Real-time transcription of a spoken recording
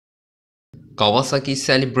Kawasaki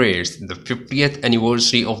celebrates the 50th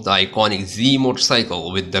anniversary of the iconic Z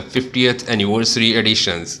motorcycle with the 50th anniversary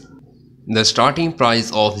editions. The starting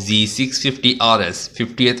price of Z650rs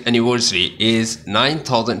 50th anniversary is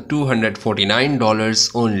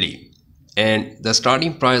 $9,249 only, and the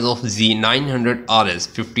starting price of Z900rs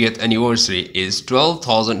 50th anniversary is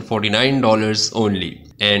 $12,049 only,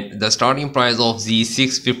 and the starting price of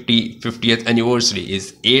Z650 50th anniversary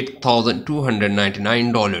is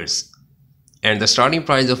 $8,299. And the starting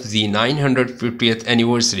price of Z900 50th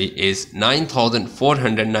anniversary is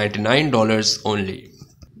 $9,499 only.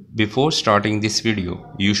 Before starting this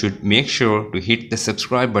video, you should make sure to hit the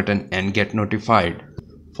subscribe button and get notified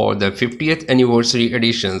for the 50th anniversary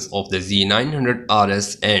editions of the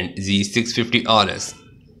Z900rs and Z650rs.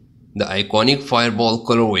 The iconic fireball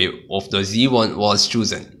colorway of the Z1 was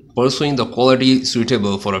chosen, pursuing the quality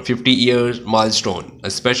suitable for a 50-year milestone.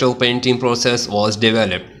 A special painting process was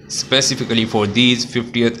developed specifically for these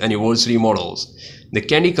 50th anniversary models. The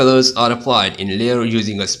candy colors are applied in layer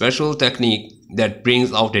using a special technique that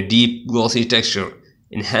brings out a deep glossy texture,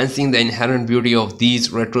 enhancing the inherent beauty of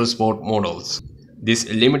these retro sport models. This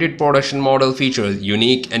limited production model features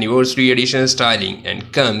unique anniversary edition styling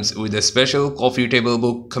and comes with a special coffee table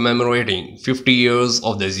book commemorating 50 years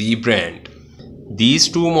of the Z brand. These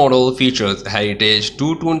two models features heritage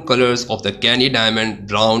two-tone colors of the candy diamond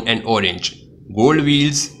brown and orange, gold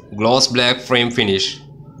wheels, gloss black frame finish,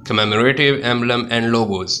 commemorative emblem and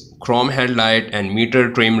logos, chrome headlight and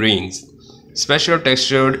meter trim rings, special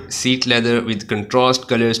textured seat leather with contrast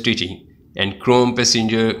color stitching, and chrome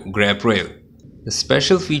passenger grab rail. The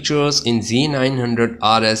special features in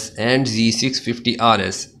Z900rs and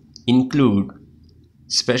Z650rs include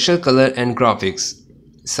special color and graphics,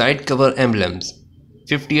 side cover emblems,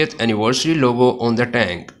 50th anniversary logo on the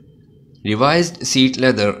tank, revised seat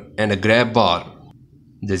leather and a grab bar.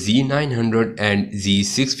 The Z900 and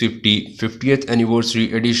Z650 50th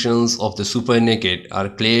anniversary editions of the Super Naked are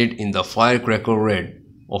clad in the firecracker red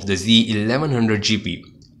of the Z1100 GP,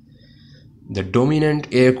 the dominant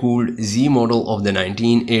air-cooled Z model of the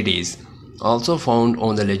 1980s, also found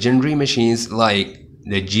on the legendary machines like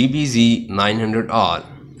the Z900R,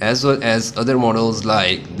 as well as other models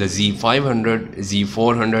like the Z500,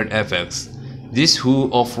 Z400 FX. This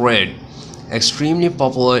hue of red, extremely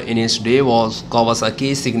popular in its day, was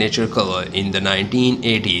Kawasaki's signature color in the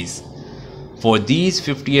 1980s. For these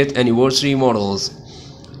 50th anniversary models,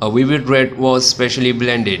 a vivid red was specially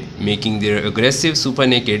blended, making their aggressive Super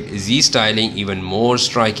Naked Z styling even more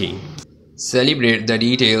striking. Celebrate the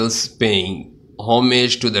details, paying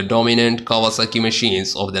homage to the dominant Kawasaki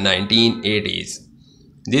machines of the 1980s.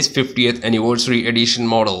 This 50th anniversary edition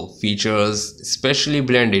model features specially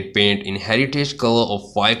blended paint in heritage color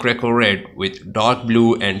of firecracker red with dark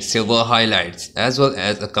blue and silver highlights, as well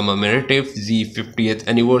as a commemorative Z 50th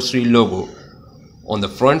anniversary logo on the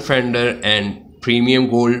front fender and premium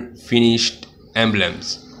gold finished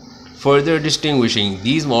emblems, further distinguishing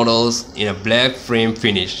these models in a black frame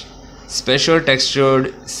finish, special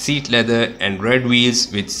textured seat leather and red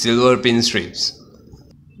wheels with silver pin strips.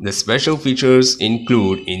 The special features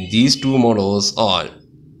include in these two models are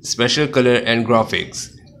special color and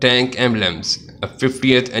graphics, tank emblems, a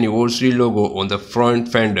 50th anniversary logo on the front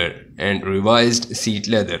fender, and revised seat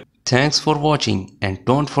leather. Thanks for watching, and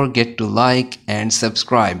don't forget to like and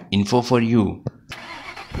subscribe. Info for you.